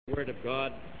Word of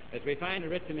God as we find it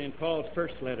written in Paul's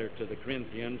first letter to the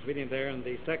Corinthians, reading there in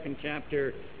the 2nd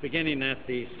chapter, beginning at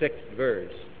the 6th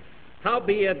verse.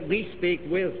 Howbeit we speak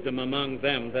wisdom among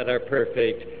them that are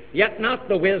perfect, yet not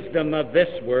the wisdom of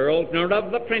this world, nor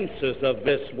of the princes of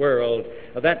this world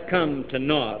that come to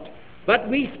naught. But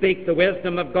we speak the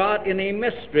wisdom of God in a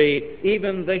mystery,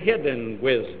 even the hidden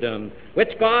wisdom,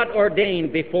 which God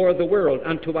ordained before the world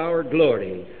unto our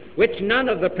glory, which none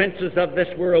of the princes of this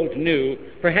world knew,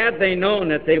 for had they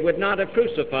known it, they would not have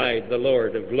crucified the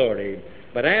Lord of glory.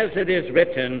 But as it is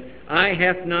written, eye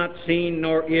hath not seen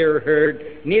nor ear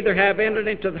heard, neither have entered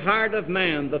into the heart of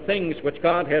man the things which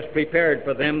God has prepared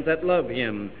for them that love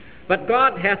him. But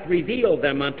God hath revealed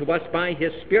them unto us by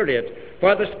his Spirit.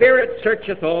 For the Spirit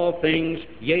searcheth all things,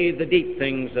 yea, the deep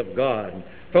things of God.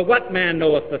 For what man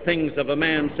knoweth the things of a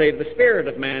man, save the Spirit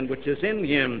of man which is in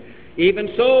him? Even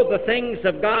so the things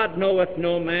of God knoweth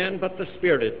no man, but the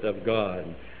Spirit of God.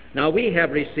 Now we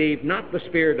have received not the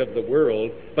spirit of the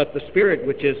world, but the Spirit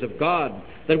which is of God,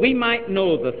 that we might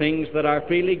know the things that are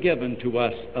freely given to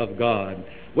us of God.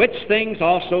 Which things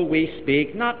also we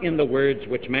speak, not in the words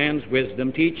which man's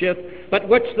wisdom teacheth, but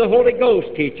which the Holy Ghost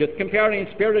teacheth, comparing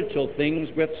spiritual things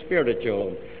with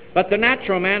spiritual. But the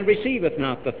natural man receiveth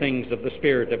not the things of the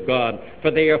Spirit of God,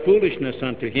 for they are foolishness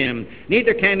unto him,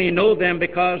 neither can he know them,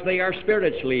 because they are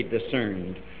spiritually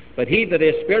discerned. But he that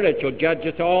is spiritual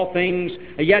judgeth all things,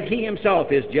 yet he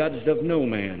himself is judged of no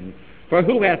man. For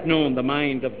who hath known the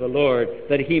mind of the Lord,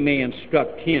 that he may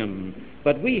instruct him?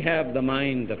 But we have the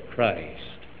mind of Christ.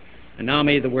 And now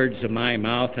may the words of my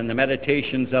mouth and the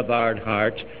meditations of our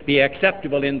hearts be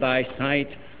acceptable in thy sight,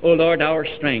 O Lord, our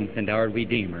strength and our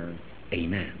Redeemer.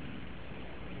 Amen.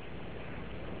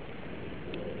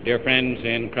 Dear friends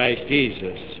in Christ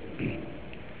Jesus,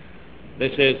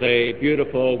 this is a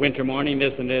beautiful winter morning,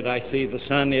 isn't it? I see the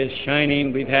sun is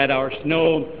shining. We've had our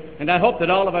snow, and I hope that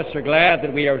all of us are glad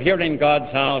that we are here in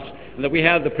God's house and that we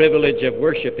have the privilege of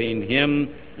worshiping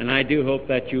him, and I do hope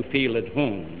that you feel at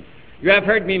home. You have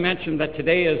heard me mention that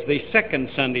today is the second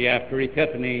Sunday after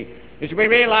Epiphany. As we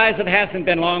realize it hasn't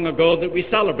been long ago that we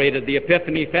celebrated the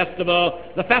Epiphany Festival,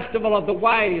 the festival of the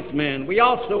wise men. We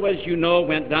also, as you know,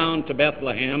 went down to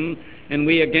Bethlehem, and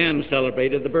we again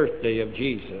celebrated the birthday of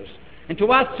Jesus. And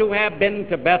to us who have been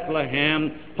to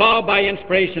Bethlehem, Paul, by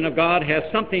inspiration of God, has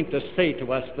something to say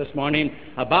to us this morning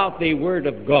about the Word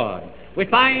of God. We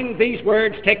find these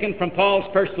words taken from Paul's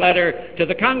first letter to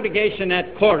the congregation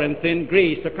at Corinth in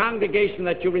Greece, a congregation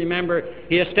that you remember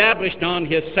he established on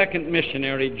his second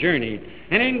missionary journey.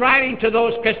 And in writing to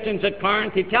those Christians at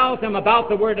Corinth, he tells them about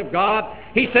the Word of God.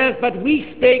 He says, but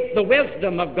we speak the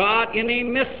wisdom of God in a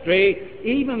mystery,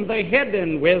 even the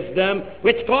hidden wisdom,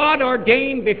 which God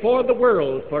ordained before the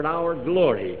world for our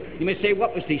glory. You may say,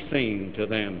 what was he saying to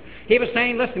them? He was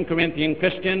saying, listen, Corinthian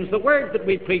Christians, the word that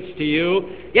we preach to you,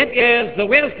 it is the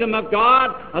wisdom of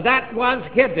God that was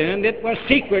hidden, it was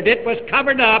secret, it was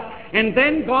covered up, and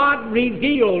then God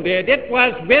revealed it. It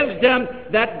was wisdom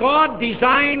that God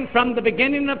designed from the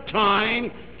beginning of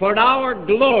time for our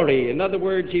glory. In other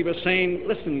words, he was saying,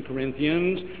 listen,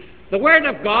 Corinthians, the Word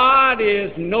of God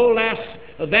is no less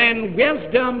than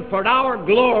wisdom for our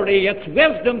glory. It's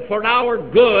wisdom for our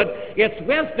good. It's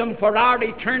wisdom for our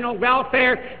eternal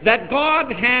welfare that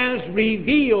God has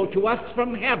revealed to us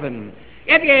from heaven.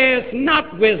 It is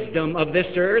not wisdom of this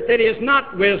earth. It is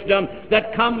not wisdom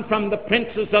that come from the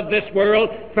princes of this world,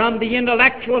 from the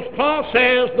intellectuals. Paul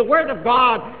says the Word of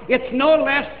God, it's no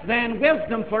less than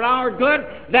wisdom for our good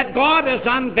that God has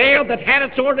unveiled, that had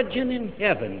its origin in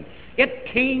heaven. It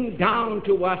came down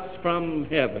to us from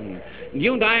heaven.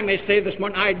 You and I may say this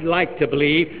morning, I'd like to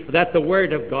believe that the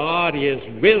Word of God is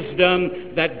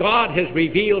wisdom that God has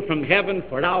revealed from heaven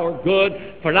for our good,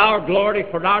 for our glory,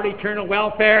 for our eternal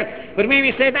welfare. But we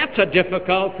may say that's a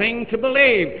difficult thing to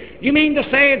believe. You mean to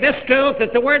say this truth,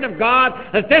 that the Word of God,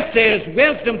 that this is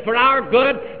wisdom for our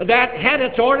good, that had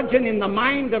its origin in the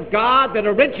mind of God, that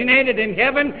originated in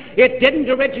heaven, it didn't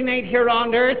originate here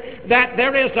on earth, that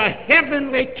there is a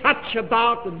heavenly touch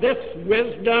about this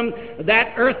wisdom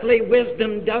that earthly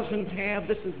wisdom doesn't have.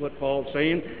 This is what Paul's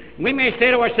saying. We may say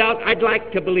to ourselves, I'd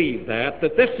like to believe that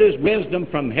this is wisdom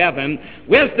from heaven,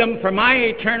 wisdom for my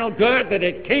eternal good, that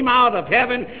it came out of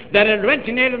heaven, that it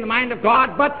originated in the mind of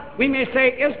God. But we may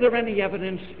say, is there any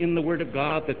evidence in the Word of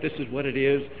God that this is what it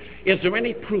is? Is there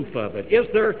any proof of it? Is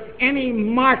there any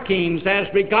markings as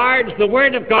regards the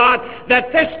Word of God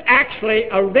that this actually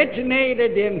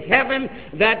originated in heaven,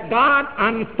 that God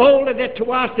unfolded it to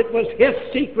us? It was His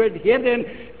secret hidden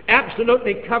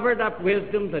absolutely covered up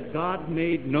wisdom that God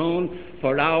made known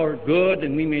for our good.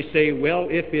 And we may say, well,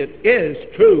 if it is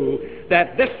true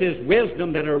that this is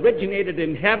wisdom that originated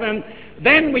in heaven,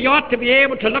 then we ought to be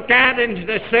able to look at it and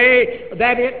to say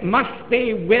that it must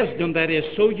be wisdom that is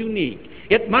so unique.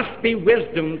 It must be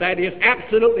wisdom that is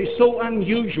absolutely so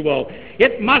unusual.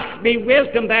 It must be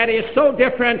wisdom that is so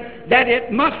different that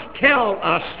it must tell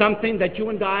us something that you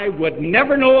and I would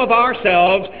never know of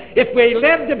ourselves if we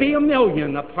lived to be a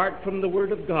million apart from the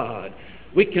Word of God.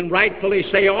 We can rightfully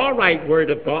say, all right, Word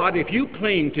of God, if you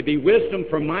claim to be wisdom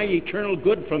for my eternal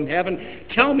good from heaven,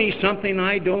 tell me something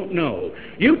I don't know.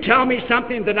 You tell me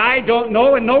something that I don't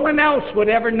know and no one else would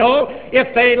ever know.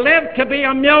 If they live to be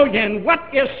a million, what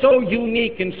is so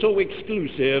unique and so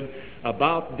exclusive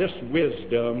about this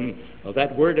wisdom of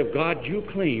that Word of God you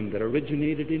claim that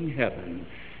originated in heaven?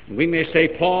 And we may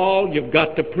say, Paul, you've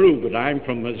got to prove it. I'm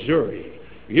from Missouri.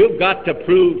 You've got to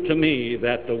prove to me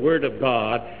that the Word of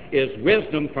God is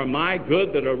wisdom for my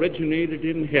good that originated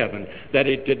in heaven, that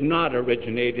it did not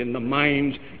originate in the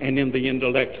minds and in the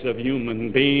intellects of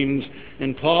human beings.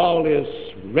 And Paul is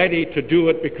ready to do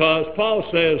it because Paul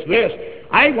says this,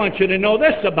 I want you to know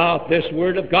this about this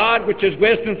Word of God, which is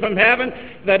wisdom from heaven,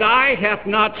 that eye hath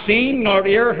not seen nor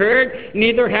ear heard,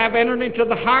 neither have entered into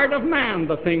the heart of man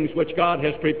the things which God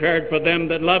has prepared for them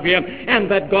that love Him,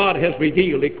 and that God has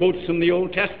revealed. He quotes from the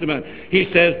Old Testament. He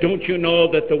says, don't you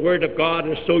know that the Word of God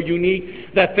is so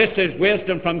unique that this is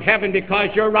wisdom from heaven, because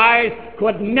your eyes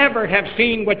could never have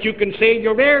seen what you can see,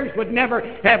 your ears would never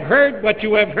have heard what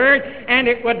you have heard, and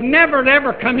it would never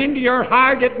ever come into your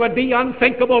heart. It would be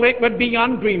unthinkable, it would be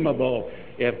undreamable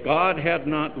if God had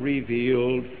not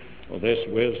revealed this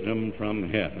wisdom from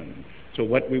heaven. So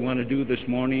what we want to do this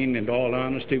morning, in all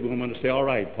honesty, we want to say, all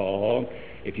right, Paul,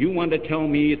 if you want to tell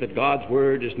me that God's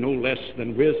Word is no less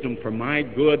than wisdom for my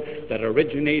good, that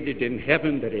originated in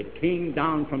heaven, that it came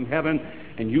down from heaven,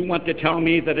 and you want to tell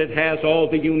me that it has all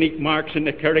the unique marks and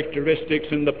the characteristics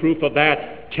and the proof of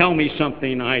that, tell me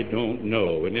something I don't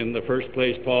know. And in the first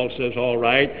place, Paul says, all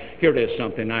right, here is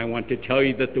something I want to tell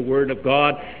you that the Word of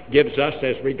God gives us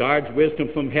as regards wisdom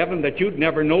from heaven that you'd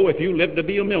never know if you lived to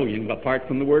be a million apart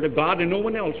from the Word of God, and no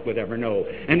one else would ever know.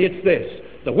 And it's this.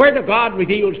 The Word of God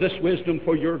reveals this wisdom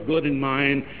for your good and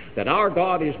mine, that our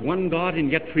God is one God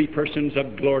and yet three persons, a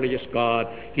glorious God.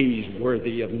 He's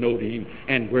worthy of noting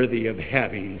and worthy of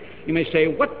having. You may say,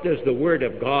 what does the Word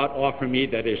of God offer me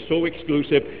that is so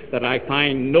exclusive that I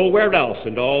find nowhere else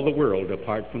in all the world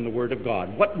apart from the Word of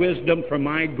God? What wisdom for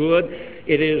my good?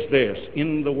 It is this.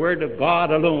 In the Word of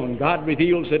God alone, God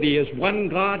reveals that He is one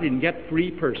God and yet three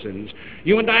persons.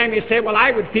 You and I may say, well,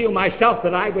 I would feel myself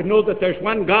that I would know that there's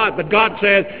one God, but God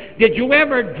says, did you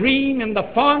ever dream in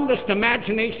the fondest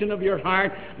imagination of your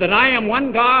heart that I am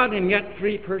one God and yet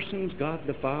three persons, God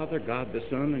the Father, God the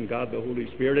Son, and God the Holy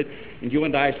Spirit? And you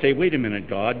and I say, wait a minute,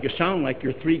 God, you sound like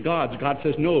you're three gods. God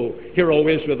says, no, hear, O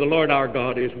Israel, the Lord our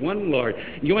God is one Lord.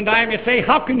 You and I may say,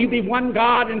 how can you be one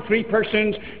God and three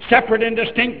persons, separate and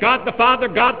distinct, God the Father,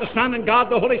 God the Son, and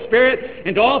God the Holy Spirit,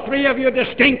 and all three of you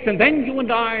distinct? And then you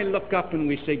and I look up and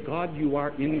we say, God, you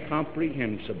are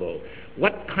incomprehensible.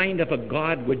 What kind of a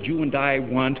God would you and I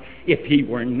want if He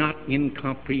were not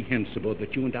incomprehensible,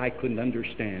 that you and I couldn't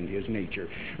understand His nature?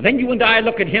 And then you and I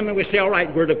look at Him and we say, all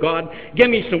right, Word of God, give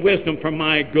me some wisdom for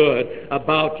my good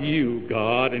about you,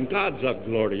 God. And God's a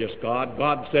glorious God.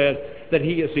 God says that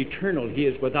He is eternal. He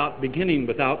is without beginning,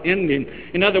 without ending.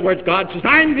 In other words, God says,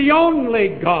 I'm the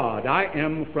only God. I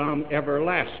am from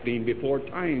everlasting, before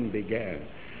time began.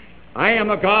 I am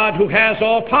a God who has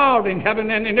all power in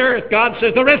heaven and in earth. God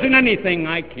says, there isn't anything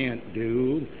I can't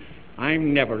do.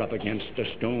 I'm never up against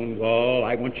a stone wall.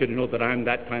 I want you to know that I'm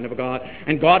that kind of a God.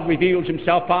 And God reveals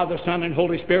Himself, Father, Son, and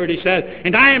Holy Spirit. He says,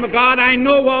 and I am a God, I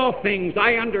know all things.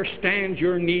 I understand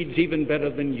your needs even better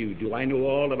than you do. I know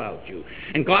all about you.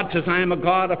 And God says, I am a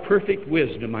God of perfect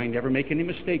wisdom. I never make any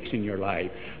mistakes in your life.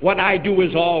 What I do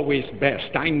is always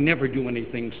best. I never do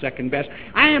anything second best.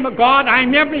 I am a God,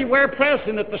 I'm everywhere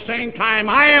present at the same time.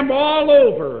 I am all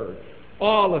over.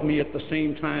 All of me at the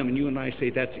same time. And you and I say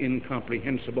that's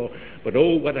incomprehensible. But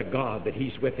oh, what a God that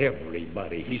He's with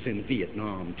everybody. He's in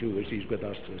Vietnam too, as He's with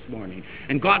us this morning.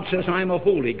 And God says, I'm a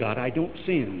holy God. I don't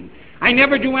sin. I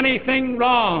never do anything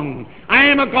wrong. I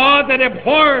am a God that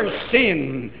abhors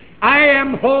sin. I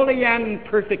am holy and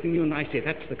perfect. And you and I say,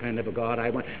 that's the kind of a God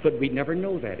I want. But we'd never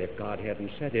know that if God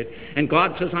hadn't said it. And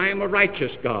God says, I am a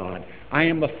righteous God. I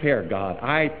am a fair God.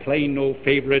 I play no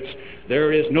favorites.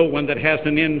 There is no one that has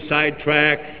an inside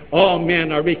track. All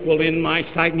men are equal in my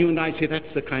sight. And you and I say, that's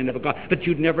the kind of a God. But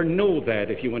you'd never know that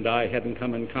if you and I hadn't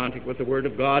come in contact with the Word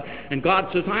of God. And God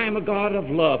says, I am a God of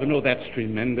love. And oh, that's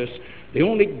tremendous. The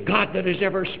only God that has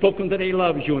ever spoken that He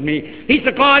loves you and me. He's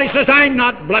a God, He says, I'm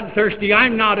not bloodthirsty.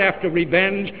 I'm not after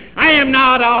revenge. I am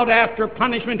not out after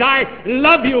punishment. I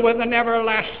love you with an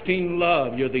everlasting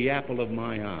love. You're the apple of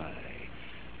my eye.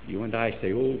 You and I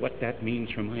say, oh, what that means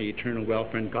for my eternal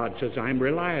welfare. And God says, I'm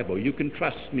reliable. You can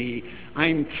trust me.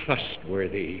 I'm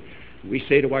trustworthy. We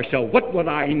say to ourselves, what would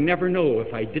I never know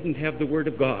if I didn't have the Word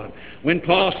of God? When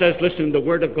Paul says, listen, the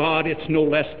Word of God, it's no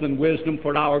less than wisdom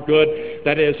for our good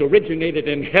that is originated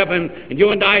in heaven. And you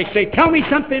and I say, tell me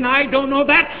something I don't know.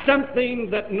 That's something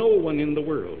that no one in the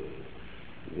world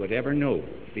would ever know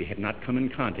if he had not come in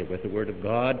contact with the Word of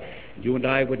God. You and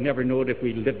I would never know it if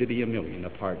we lived to be a million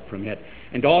apart from it.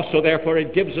 And also, therefore,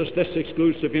 it gives us this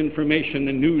exclusive information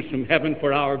and news from heaven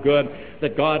for our good,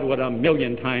 that God would a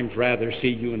million times rather see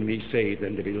you and me saved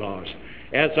than to be lost.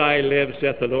 As I live,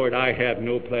 saith the Lord, I have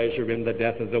no pleasure in the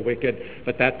death of the wicked,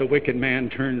 but that the wicked man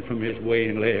turn from his way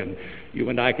and live. You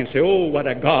and I can say, oh, what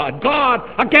a God. God,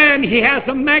 again, He has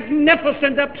a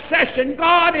magnificent obsession.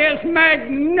 God is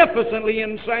magnificently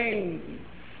insane.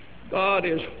 God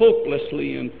is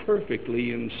hopelessly and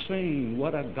perfectly insane.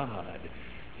 What a God.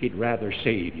 He'd rather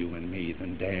save you and me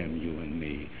than damn you and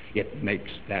me. It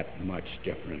makes that much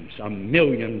difference. A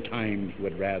million times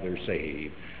would rather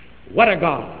save. What a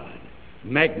God.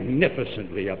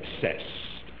 Magnificently obsessed.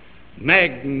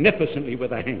 Magnificently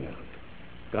with a hang-up.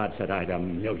 God said, I'd a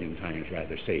million times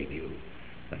rather save you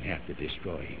than have to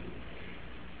destroy you.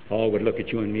 Paul would look at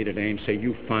you and me today and say,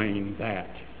 you find that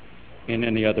in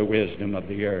any other wisdom of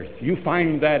the earth. You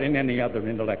find that in any other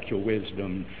intellectual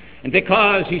wisdom. And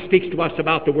because he speaks to us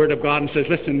about the Word of God and says,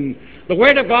 listen, the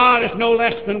Word of God is no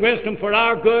less than wisdom for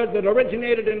our good that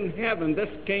originated in heaven. This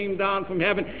came down from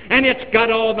heaven, and it's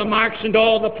got all the marks and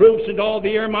all the proofs and all the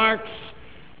earmarks,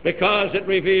 because it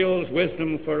reveals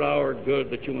wisdom for our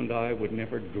good that you and I would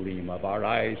never dream of. Our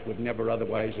eyes would never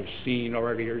otherwise have seen, or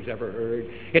our ears ever heard.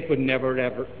 It would never,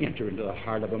 ever enter into the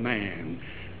heart of a man.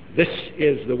 This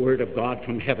is the Word of God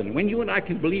from heaven. When you and I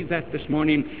can believe that this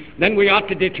morning, then we ought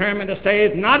to determine to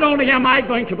say, not only am I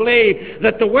going to believe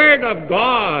that the Word of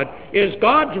God is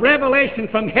God's revelation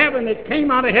from heaven, it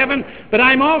came out of heaven, but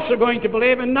I'm also going to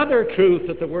believe another truth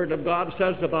that the Word of God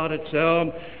says about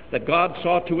itself, that God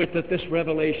saw to it that this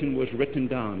revelation was written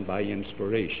down by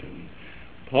inspiration.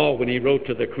 Paul, when he wrote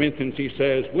to the Corinthians, he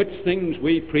says, which things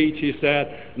we preach, he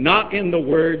said, not in the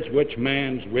words which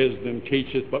man's wisdom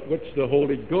teacheth, but which the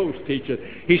Holy Ghost teacheth.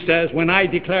 He says, when I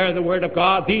declare the Word of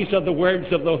God, these are the words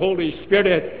of the Holy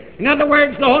Spirit. In other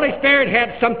words, the Holy Spirit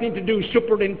had something to do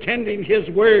superintending His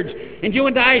words. And you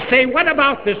and I say, what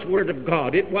about this Word of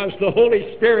God? It was the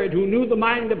Holy Spirit who knew the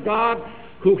mind of God,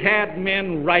 who had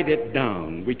men write it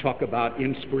down. We talk about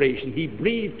inspiration. He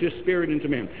breathed His Spirit into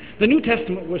men. The New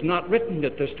Testament was not written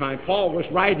at this time. Paul was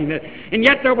writing it. And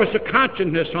yet there was a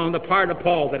consciousness on the part of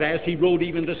Paul that as he wrote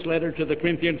even this letter to the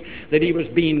Corinthians, that he was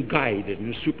being guided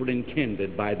and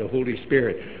superintended by the Holy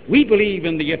Spirit. We believe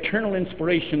in the eternal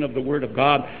inspiration of the Word of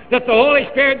God, that the Holy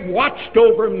Spirit watched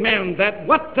over men, that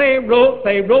what they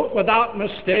wrote without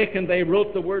mistake, and they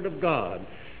wrote the Word of God.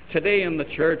 Today in the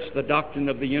church, the doctrine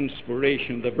of the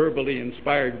inspiration, the verbally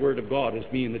inspired Word of God is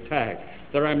being attacked.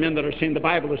 There are men that are saying the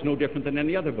Bible is no different than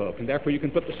any other book, and therefore you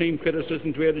can put the same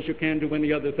criticism to it as you can to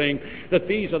any other thing, that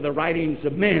these are the writings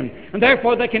of men. And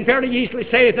therefore they can very easily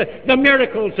say that the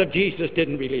miracles of Jesus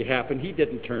didn't really happen. He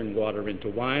didn't turn water into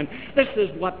wine. This is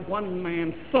what one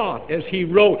man thought as he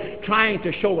wrote, trying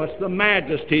to show us the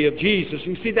majesty of Jesus.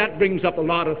 You see, that brings up a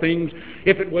lot of things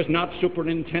if it was not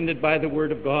superintended by the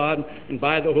Word of God and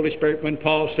by the Holy Spirit. When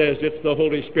Paul says it's the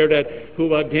Holy Spirit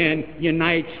who again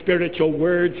unites spiritual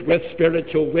words with spiritual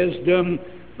wisdom,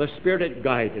 the Spirit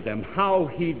guided them.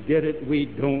 How He did it, we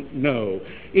don't know.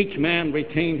 Each man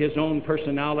retained his own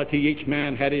personality. Each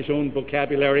man had his own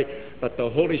vocabulary. But the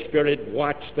Holy Spirit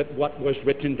watched that what was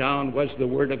written down was the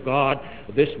Word of God,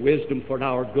 this wisdom for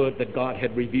our good that God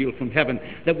had revealed from heaven,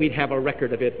 that we'd have a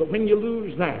record of it. But when you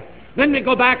lose that, then we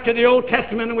go back to the Old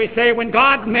Testament and we say, when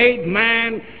God made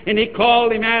man and He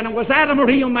called him man, and was Adam a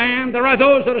real man? There are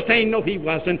those that are saying, no, he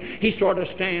wasn't. He sort of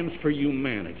stands for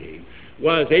humanity.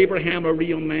 Was Abraham a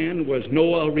real man? Was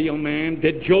Noah a real man?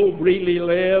 Did Job really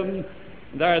live?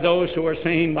 There are those who are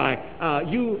saying,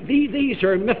 these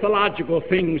are mythological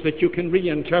things that you can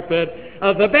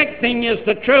reinterpret. The big thing is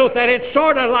the truth, that it's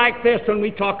sort of like this when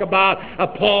we talk about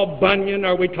Paul Bunyan,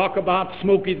 or we talk about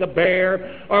Smokey the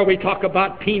Bear, or we talk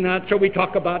about Peanuts, or we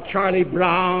talk about Charlie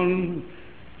Brown.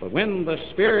 But when the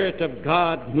Spirit of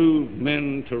God moved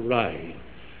men to write,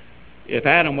 if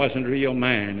Adam wasn't a real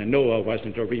man, and Noah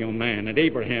wasn't a real man, and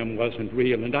Abraham wasn't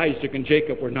real, and Isaac and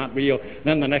Jacob were not real,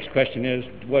 then the next question is,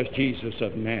 was Jesus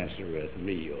of Nazareth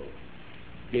real?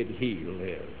 Did he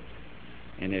live?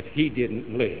 And if he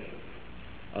didn't live,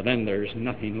 then there's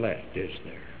nothing left, is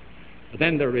there?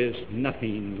 Then there is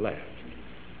nothing left.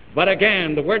 But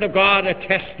again, the Word of God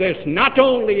attests this. Not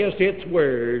only is its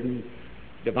Word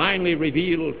divinely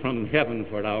revealed from heaven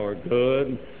for our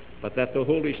good, but that the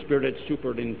Holy Spirit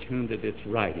superintended its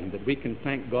writing, that we can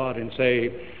thank God and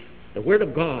say, the Word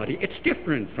of God, it's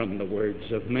different from the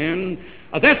words of men.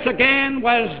 This again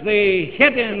was the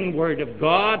hidden Word of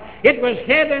God. It was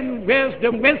hidden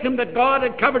wisdom that God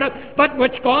had covered up, but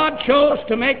which God chose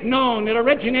to make known. It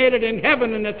originated in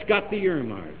heaven, and it's got the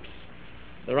earmarks.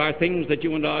 There are things that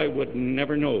you and I would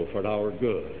never know for our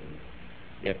good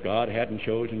if God hadn't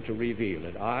chosen to reveal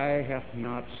it. Eye hath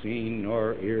not seen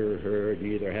nor ear heard,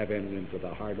 neither have entered into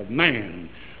the heart of man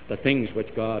the things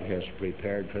which God has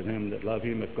prepared for them that love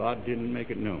him, if God didn't make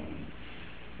it known.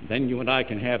 Then you and I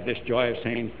can have this joy of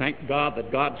saying, thank God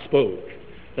that God spoke,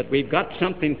 that we've got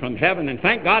something from heaven, and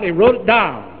thank God he wrote it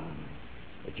down.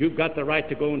 But you've got the right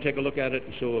to go and take a look at it,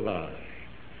 and so have I.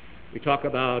 We talk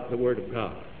about the Word of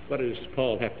God. What does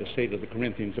Paul have to say to the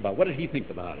Corinthians about? What did he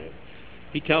think about it?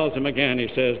 He tells them again, he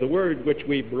says, the word which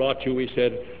we brought you, he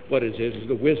said, what is this? Is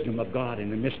the wisdom of God in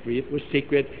the mystery. It was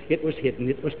secret, it was hidden,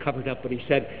 it was covered up, but he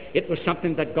said it was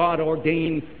something that God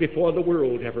ordained before the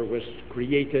world ever was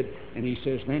created. And he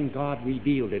says, then God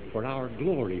revealed it for our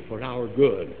glory, for our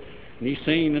good. And he's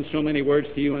saying in so many words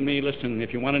to you and me, listen,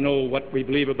 if you want to know what we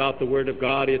believe about the Word of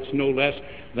God, it's no less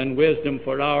than wisdom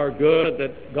for our good,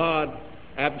 that God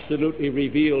absolutely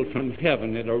revealed from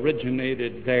heaven. It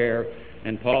originated there.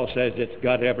 And Paul says it's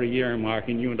got every earmark,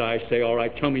 and you and I say, all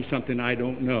right, tell me something I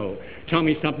don't know. Tell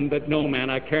me something that no man,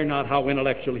 I care not how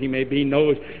intellectual he may be,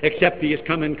 knows, except he has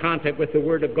come in contact with the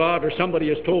Word of God, or somebody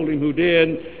has told him who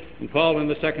did. And Paul, in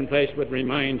the second place, would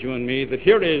remind you and me that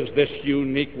here is this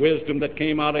unique wisdom that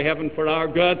came out of heaven for our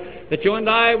good, that you and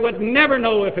I would never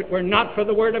know if it were not for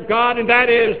the Word of God, and that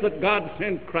is that God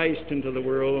sent Christ into the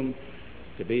world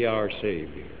to be our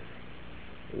Savior.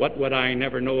 What would I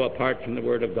never know apart from the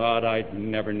Word of God? I'd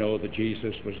never know that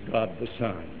Jesus was God the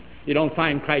Son. You don't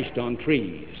find Christ on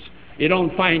trees. You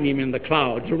don't find him in the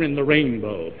clouds or in the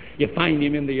rainbow. You find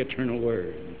him in the eternal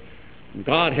Word. And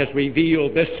God has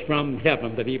revealed this from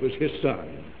heaven, that he was his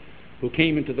Son, who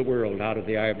came into the world out of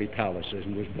the ivory palaces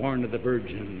and was born of the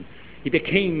Virgin. He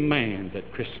became man at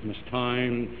Christmas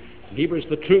time. He was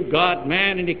the true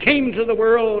God-man, and he came to the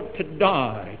world to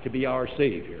die, to be our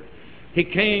Savior. He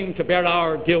came to bear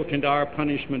our guilt and our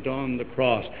punishment on the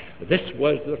cross. This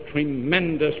was the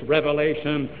tremendous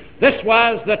revelation. This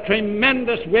was the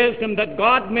tremendous wisdom that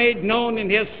God made known in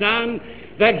his Son,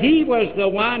 that he was the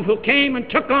one who came and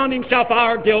took on himself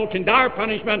our guilt and our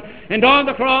punishment, and on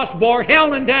the cross bore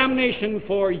hell and damnation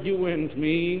for you and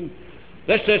me.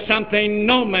 This is something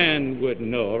no man would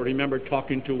know. I remember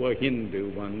talking to a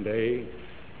Hindu one day.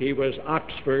 He was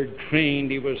Oxford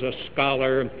trained. He was a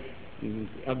scholar.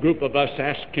 A group of us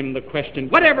asked him the question,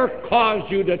 whatever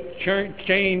caused you to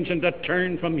change and to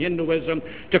turn from Hinduism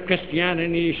to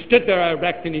Christianity? He stood there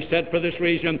erect and he said, for this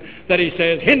reason, that he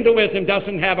says, Hinduism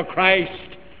doesn't have a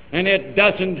Christ and it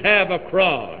doesn't have a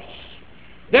cross.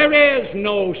 There is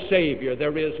no Savior,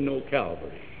 there is no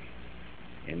Calvary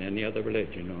in any other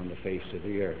religion on the face of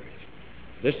the earth.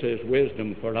 This is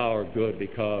wisdom for our good,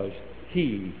 because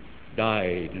he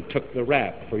died and took the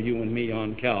rap for you and me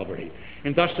on Calvary.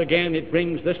 And thus again it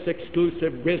brings this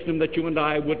exclusive wisdom that you and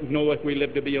I wouldn't know if we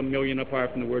lived to be a million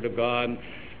apart from the Word of God,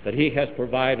 that he has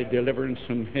provided deliverance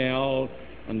from hell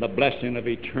and the blessing of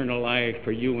eternal life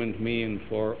for you and me and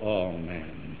for all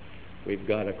men. We've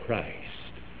got a Christ.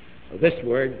 This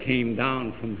Word came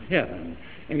down from heaven,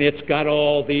 and it's got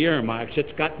all the earmarks.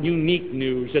 It's got unique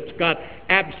news. It's got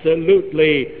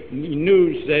absolutely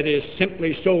news that is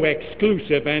simply so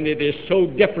exclusive, and it is so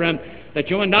different that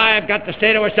you and I have got to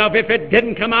say to ourselves, if it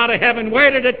didn't come out of heaven, where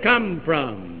did it come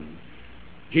from?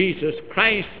 Jesus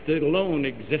Christ alone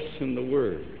exists in the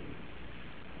Word.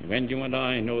 When you and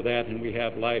I know that, and we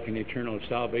have life and eternal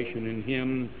salvation in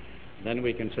him, then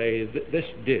we can say, this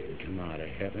did come out of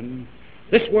heaven.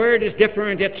 This word is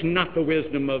different. It's not the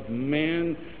wisdom of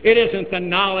men. It isn't the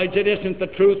knowledge. It isn't the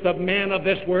truth of men of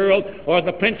this world or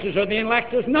the princes or the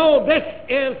intellectuals. No, this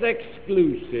is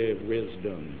exclusive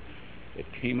wisdom. It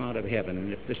came out of heaven.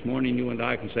 And if this morning you and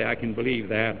I can say, I can believe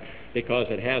that because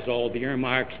it has all the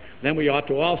earmarks, then we ought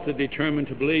to also determine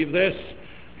to believe this.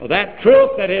 Well, that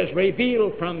truth that is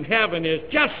revealed from heaven is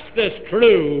just as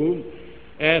true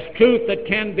as truth that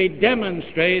can be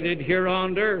demonstrated here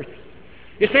on earth.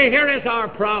 You see, here is our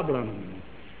problem.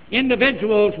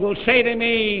 Individuals will say to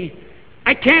me,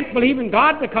 I can't believe in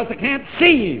God because I can't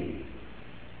see Him.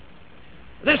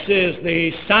 This is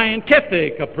the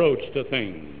scientific approach to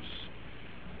things.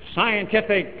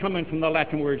 Scientific coming from the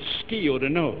Latin word "skio," to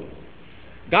know.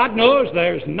 God knows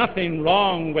there's nothing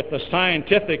wrong with the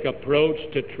scientific approach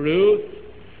to truth.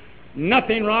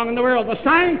 Nothing wrong in the world. The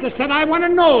scientist said, I want to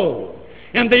know.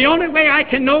 And the only way I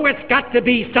can know, it's got to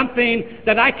be something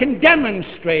that I can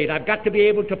demonstrate. I've got to be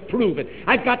able to prove it.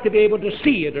 I've got to be able to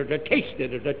see it or to taste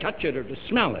it or to touch it or to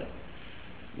smell it.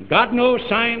 God knows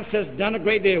science has done a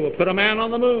great deal. We'll put a man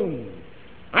on the moon.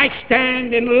 I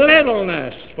stand in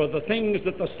littleness for the things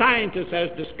that the scientist has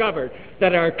discovered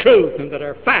that are truth and that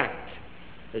are fact.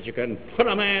 That you can put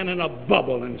a man in a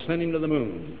bubble and send him to the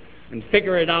moon and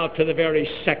figure it out to the very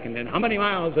second and how many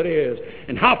miles it is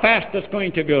and how fast it's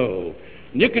going to go.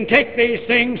 And you can take these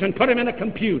things and put them in a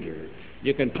computer.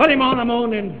 You can put him on the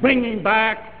moon and bring him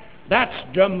back.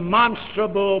 That's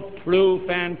demonstrable proof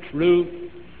and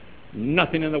truth.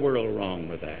 Nothing in the world wrong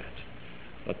with that.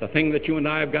 But the thing that you and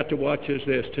I have got to watch is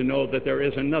this, to know that there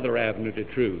is another avenue to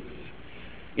truth.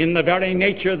 In the very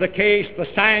nature of the case, the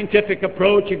scientific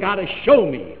approach, you've got to show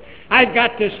me. I've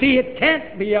got to see it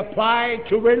can't be applied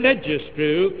to religious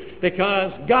truth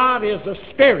because God is a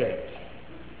spirit.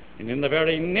 And in the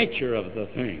very nature of the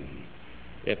thing,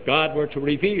 if God were to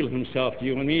reveal Himself to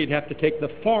you and me, He'd have to take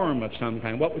the form of some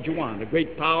kind. What would you want? A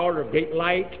great power or a great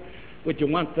light? Would you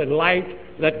want the light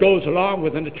that goes along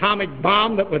with an atomic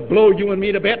bomb that would blow you and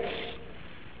me to bits?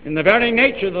 In the very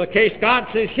nature of the case, God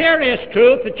says, here is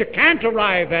truth that you can't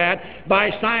arrive at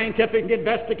by scientific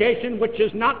investigation, which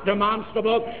is not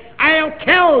demonstrable. I'll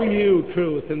tell you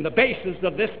truth. And the basis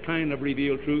of this kind of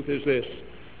revealed truth is this.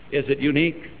 Is it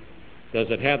unique?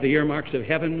 Does it have the earmarks of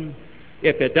heaven?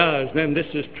 If it does, then this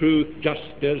is truth just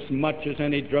as much as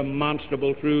any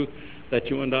demonstrable truth that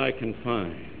you and I can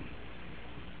find.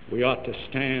 We ought to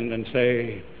stand and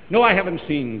say, no, I haven't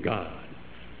seen God.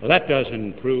 Well, that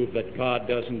doesn't prove that God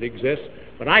doesn't exist,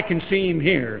 but I can see Him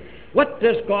here. What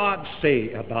does God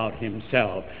say about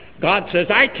Himself? God says,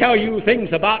 I tell you things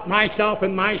about myself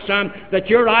and my Son that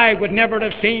your eye would never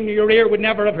have seen, your ear would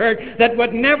never have heard, that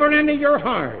would never enter your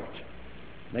heart.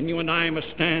 Then you and I must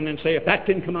stand and say, if that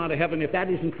didn't come out of heaven, if that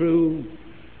isn't true,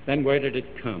 then where did it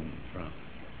come from?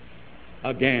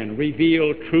 Again,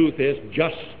 revealed truth is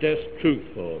just as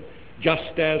truthful,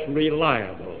 just as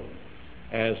reliable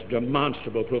as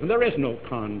demonstrable proof. And there is no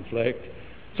conflict.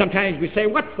 Sometimes we say,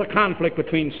 what's the conflict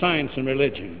between science and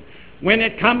religion? When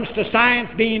it comes to science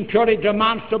being purely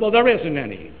demonstrable, there isn't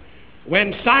any.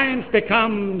 When science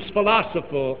becomes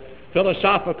philosophical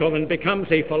and becomes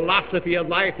a philosophy of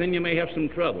life, then you may have some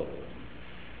trouble.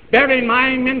 Bear in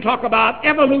mind, men talk about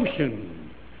evolution.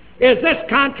 Is this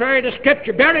contrary to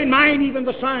Scripture? Bear in mind, even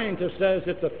the scientist says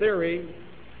it's a theory.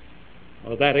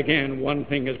 Well, that again, one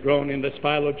thing has grown in this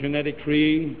phylogenetic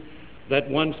tree, that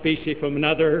one species from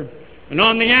another. And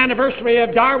on the anniversary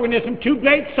of Darwinism, two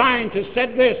great scientists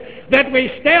said this, that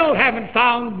we still haven't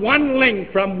found one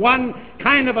link from one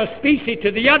kind of a species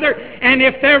to the other, and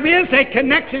if there is a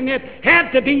connection, it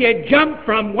had to be a jump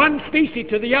from one species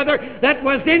to the other that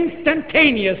was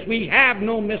instantaneous. We have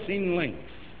no missing links.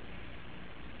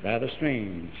 Rather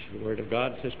strange. The Word of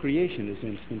God says creation is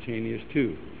instantaneous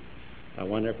too. I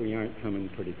wonder if we aren't coming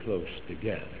pretty close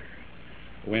together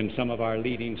when some of our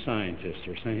leading scientists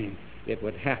are saying it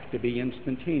would have to be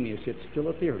instantaneous. It's still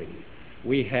a theory.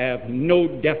 We have no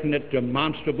definite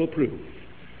demonstrable proof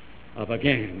of,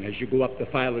 again, as you go up the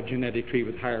phylogenetic tree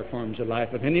with higher forms of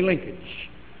life, of any linkage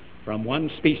from one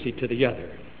species to the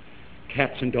other.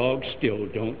 Cats and dogs still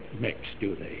don't mix,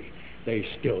 do they? They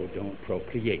still don't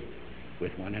procreate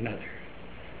with one another.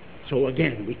 So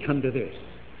again, we come to this.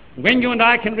 When you and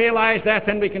I can realize that,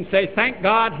 then we can say, thank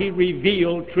God He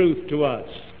revealed truth to us.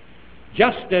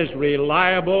 Just as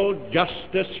reliable, just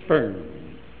as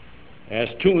firm as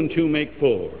 2 and 2 make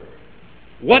 4.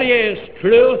 What is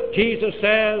truth? Jesus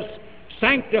says,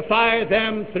 sanctify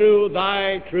them through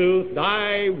thy truth.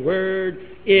 Thy word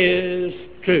is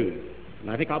truth. And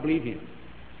I think I'll believe Him.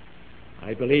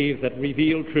 I believe that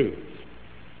revealed truth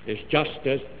is just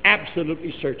as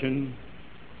absolutely certain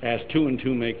as 2 and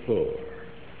 2 make 4.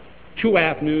 two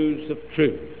avenues of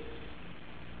truth.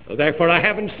 Therefore, I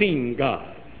haven't seen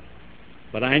God,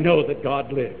 but I know that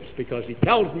God lives because he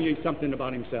tells me something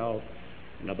about himself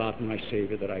and about my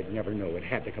Savior that I'd never know. It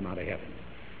had to come out of heaven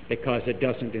because it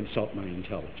doesn't insult my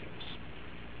intelligence.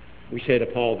 We say to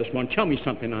Paul this morning, tell me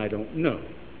something I don't know.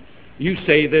 You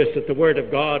say this, that the Word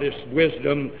of God is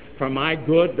wisdom for my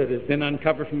good that has been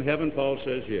uncovered from heaven. Paul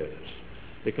says yes,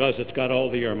 because it's got all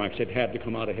the earmarks. It had to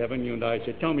come out of heaven. You and I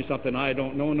said, tell me something I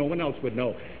don't know. No one else would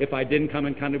know if I didn't come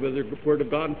in contact with the Word of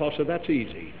God. And Paul said, that's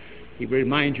easy. He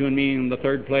reminds you and me in the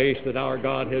third place that our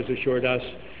God has assured us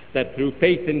that through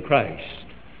faith in Christ,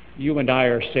 you and I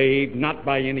are saved, not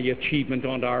by any achievement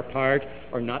on our part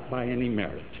or not by any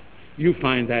merit. You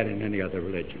find that in any other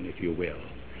religion, if you will.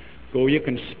 Go, you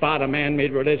can spot a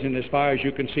man-made religion as far as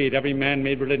you can see it. Every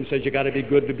man-made religion says you got to be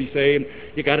good to be saved.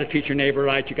 You got to treat your neighbor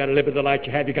right. You got to live with the light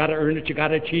you have. You got to earn it. You got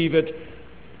to achieve it.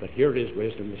 But here is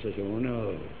wisdom that says, oh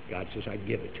no, God says, I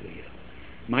give it to you.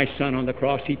 My Son on the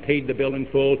cross, he paid the bill in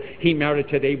full. He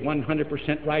merited a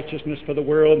 100% righteousness for the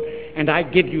world, and I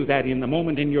give you that in the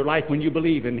moment in your life when you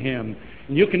believe in him.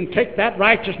 And you can take that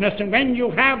righteousness, and when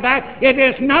you have that, it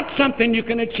is not something you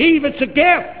can achieve. It's a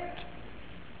gift.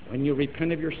 When you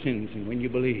repent of your sins and when you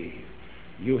believe,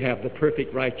 you have the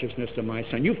perfect righteousness of my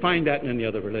Son. You find that in any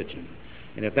other religion.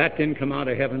 And if that didn't come out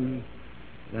of heaven,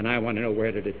 then I want to know,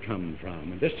 where did it come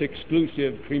from? And this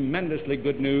exclusive, tremendously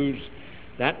good news,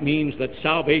 that means that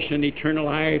salvation, eternal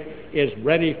life, is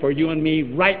ready for you and me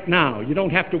right now. You don't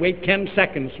have to wait 10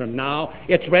 seconds from now.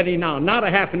 It's ready now. Not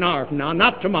a half an hour from now.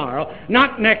 Not tomorrow.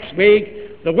 Not next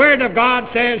week. The Word of God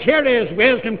says, here is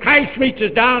wisdom. Christ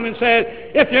reaches down and says,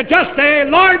 if you just say,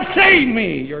 Lord, save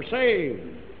me, you're saved.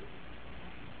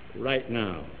 Right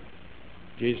now.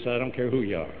 Jesus, I don't care who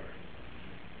you are.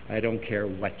 I don't care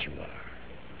what you are.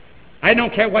 I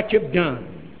don't care what you've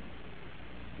done.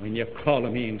 When you call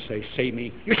to me and say, save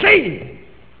me, you're saved.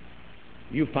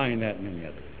 You find that in any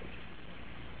other religion.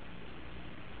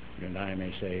 You and I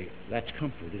may say, that's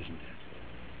comfort, isn't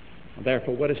it? And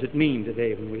therefore, what does it mean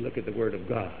today when we look at the Word of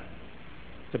God?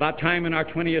 It's about time in our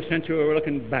 20th century we're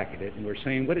looking back at it and we're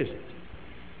saying, what is it?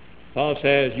 Paul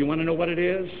says, you want to know what it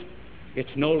is? It's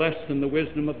no less than the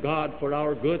wisdom of God for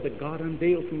our good that God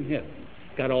unveiled from heaven.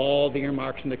 Got all the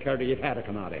earmarks and the character. It had to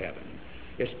come out of heaven.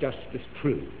 It's just as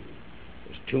true.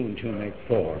 It's 2 and 2 make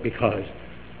 4, because,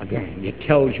 again, it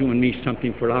tells you and me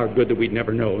something for our good that we'd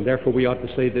never know. And therefore, we ought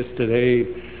to say this today.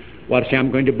 What say,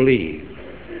 I'm going to believe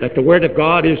that the Word of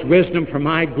God is wisdom for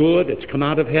my good. It's come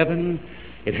out of heaven.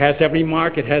 It has every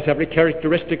mark. It has every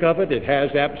characteristic of it. It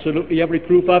has absolutely every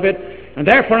proof of it. And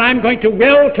therefore, I'm going to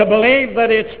will to believe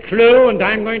that it's true, and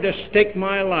I'm going to stake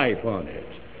my life on it.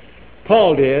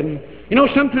 Paul did. You know,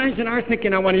 sometimes in our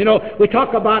thinking, we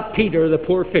talk about Peter, the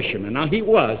poor fisherman. Now, he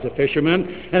was a fisherman,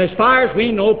 and as far as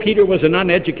we know, Peter was an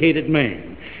uneducated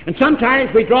man. And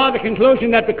sometimes we draw the conclusion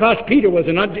that because Peter was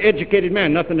an uneducated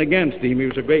man, nothing against him, he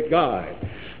was a great guy.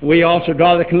 We also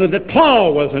draw the conclusion that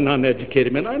Paul was an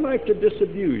uneducated man. I'd like to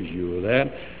disabuse you of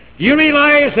that. Do you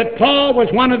realize that Paul was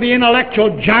one of the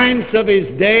intellectual giants of his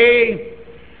day?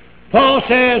 Paul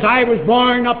says, I was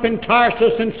born up in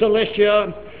Tarsus in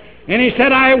Cilicia. And he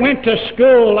said, I went to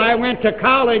school, I went to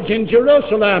college in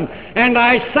Jerusalem, and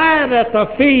I sat at the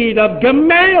feet of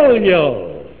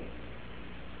Gamaliel.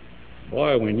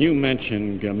 Boy, when you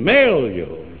mention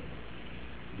Gamaliel,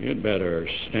 you'd better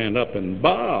stand up and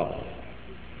bow.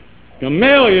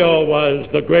 Gamaliel was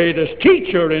the greatest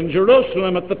teacher in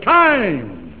Jerusalem at the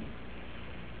time.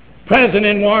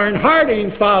 President Warren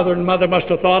Harding's father and mother must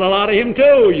have thought a lot of him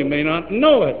too. You may not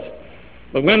know it.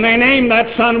 But when they named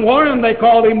that son Warren, they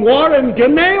called him Warren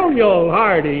Gamaliel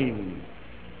Harding.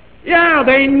 Yeah,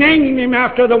 they named him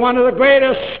after one of the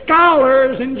greatest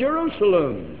scholars in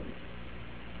Jerusalem.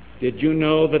 Did you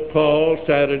know that Paul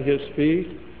sat at his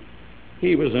feet?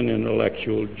 He was an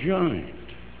intellectual giant.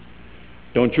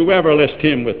 Don't you ever list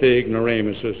him with the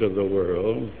ignoramuses of the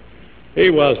world. He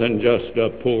wasn't just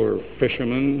a poor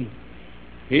fisherman.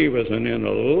 He was an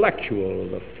intellectual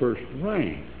of the first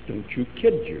rank. Don't you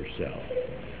kid yourself.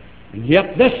 And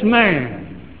yet this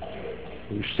man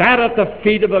who sat at the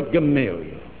feet of a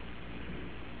Gamaliel,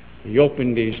 he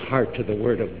opened his heart to the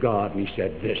Word of God and he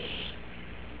said, this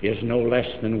is no less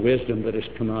than wisdom that has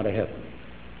come out of heaven.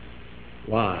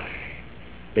 Why?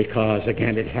 Because,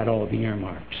 again, it had all the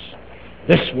earmarks.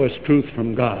 This was truth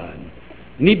from God.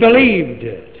 And he believed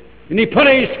it. And he put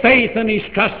his faith and his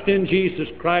trust in Jesus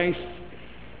Christ.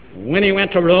 When he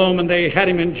went to Rome and they had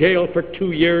him in jail for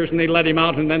 2 years and they let him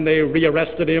out and then they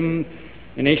rearrested him,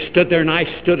 and he stood there, and I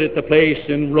stood at the place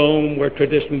in Rome where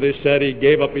traditionally they said he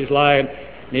gave up his life,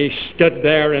 and he stood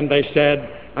there and they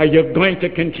said, Are you going to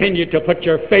continue to put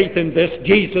your faith in this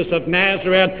Jesus of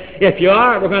Nazareth? If you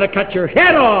are, we're going to cut your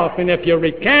head off. And if you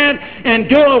recant and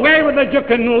do away with it, you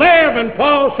can live. And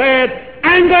Paul said,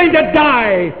 I'm going to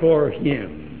die for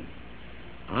him.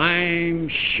 I'm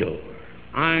sure.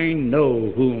 I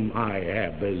know whom I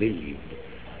have believed,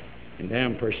 and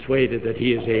am persuaded that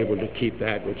he is able to keep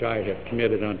that which I have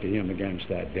committed unto him against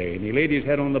that day. And he laid his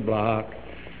head on the block,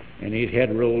 and his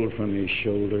head rolled from his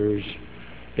shoulders,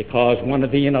 because one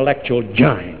of the intellectual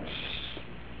giants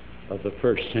of the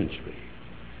first century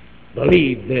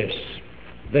believed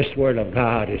this Word of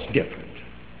God is different.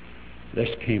 This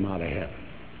came out of heaven.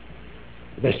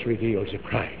 This reveals a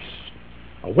Christ,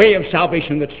 a way of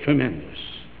salvation that's tremendous.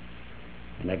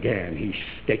 And again, he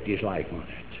staked his life on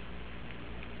it.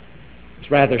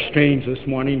 It's rather strange this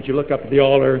morning as you look up at the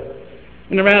altar.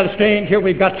 And it's rather strange here.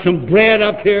 We've got some bread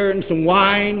up here and some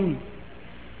wine.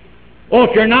 Oh,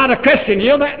 if you're not a Christian,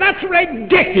 that's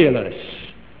ridiculous.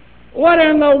 What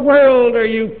in the world are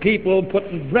you people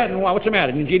putting bread and wine? What's the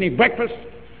matter? Didn't you eat any breakfast?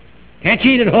 Can't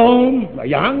you eat at home? Are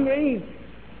you hungry?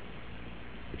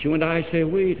 But you and I say,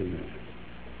 wait a minute.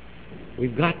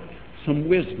 We've got some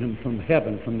wisdom from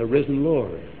heaven, from the risen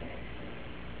Lord,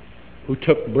 who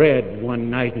took bread one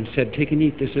night and said, take and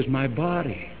eat, this is my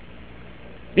body.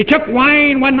 He took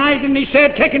wine one night and he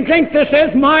said, take and drink, this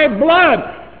is my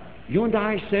blood. You and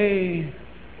I say,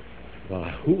 well,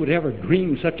 who would ever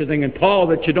dream such a thing? And Paul,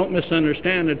 that you don't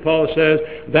misunderstand it, Paul says,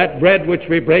 that bread which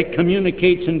we break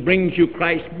communicates and brings you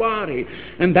Christ's body.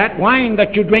 And that wine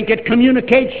that you drink, it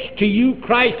communicates to you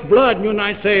Christ's blood. And you and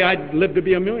I say, I'd live to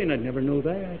be 1,000,000. I'd never know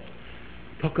that.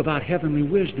 Talk about heavenly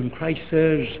wisdom. Christ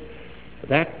says,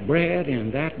 that bread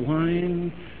and that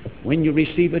wine, when you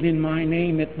receive it in my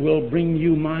name, it will bring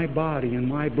you my body and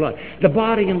my blood. The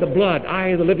body and the blood,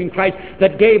 I, the living Christ,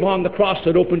 that gave on the cross,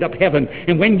 that opened up heaven.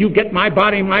 And when you get my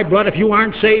body and my blood, if you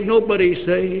aren't saved, nobody's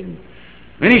saved.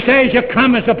 And he says, you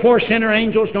come as a poor sinner.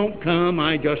 Angels don't come.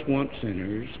 I just want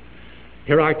sinners.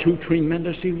 Here are two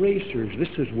tremendous erasers. This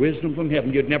is wisdom from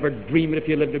heaven. You'd never dream it if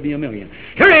you lived to be 1,000,000.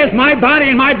 Here is my body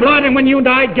and my blood, and when you and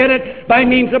I get it by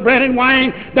means of bread and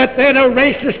wine, that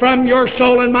erases from your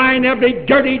soul and mine every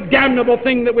dirty, damnable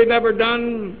thing that we've ever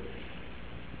done.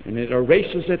 And it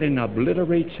erases it and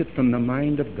obliterates it from the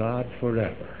mind of God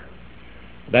forever.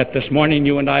 That this morning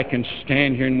you and I can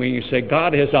stand here and we can say,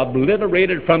 God has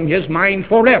obliterated from his mind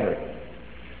forever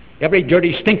every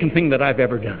dirty, stinking thing that I've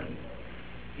ever done.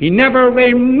 He never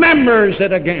remembers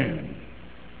it again.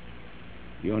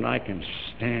 You and I can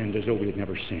stand as though we had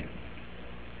never sinned.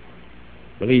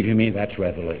 Believe you me, that's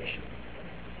revelation.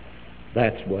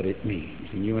 That's what it means.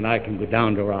 And you and I can go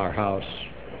down to our house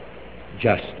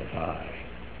justified.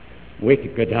 We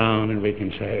could go down and we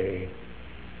can say,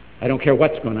 I don't care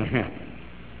what's going to happen.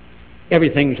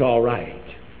 Everything's all right.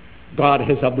 God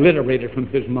has obliterated from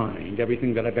his mind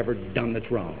everything that I've ever done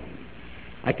that's wrong.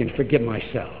 I can forgive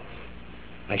myself.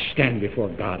 I stand before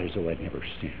God as though I'd never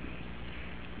sinned.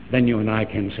 Then you and I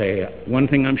can say, one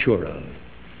thing I'm sure of,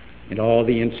 in all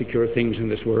the insecure things in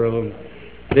this world,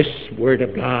 this Word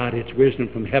of God, it's wisdom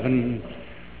from heaven,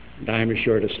 and I'm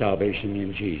assured of salvation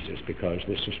in Jesus, because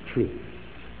this is truth.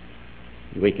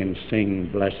 We can sing,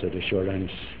 blessed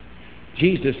assurance,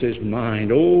 Jesus is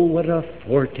mine. Oh, what a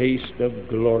foretaste of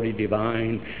glory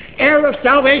divine. Heir of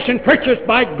salvation, purchased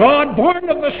by God, born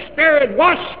of the Spirit,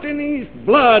 washed in his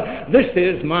blood. This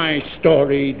is my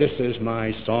story, this is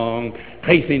my song,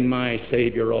 praising my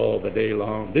Savior all the day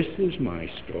long. This is my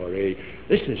story,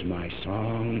 this is my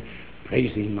song,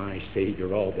 praising my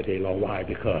Savior all the day long. Why?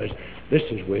 Because this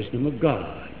is wisdom of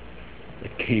God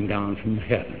that came down from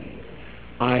heaven.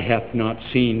 Eye hath not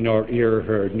seen nor ear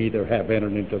heard, neither have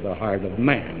entered into the heart of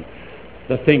man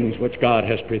the things which God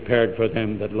has prepared for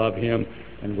them that love him,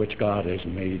 and which God has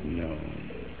made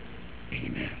known.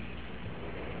 Amen.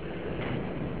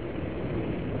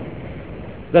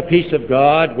 The peace of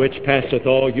God, which passeth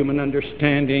all human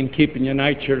understanding, keep and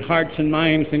unite your hearts and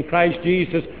minds in Christ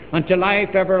Jesus unto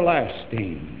life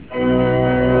everlasting.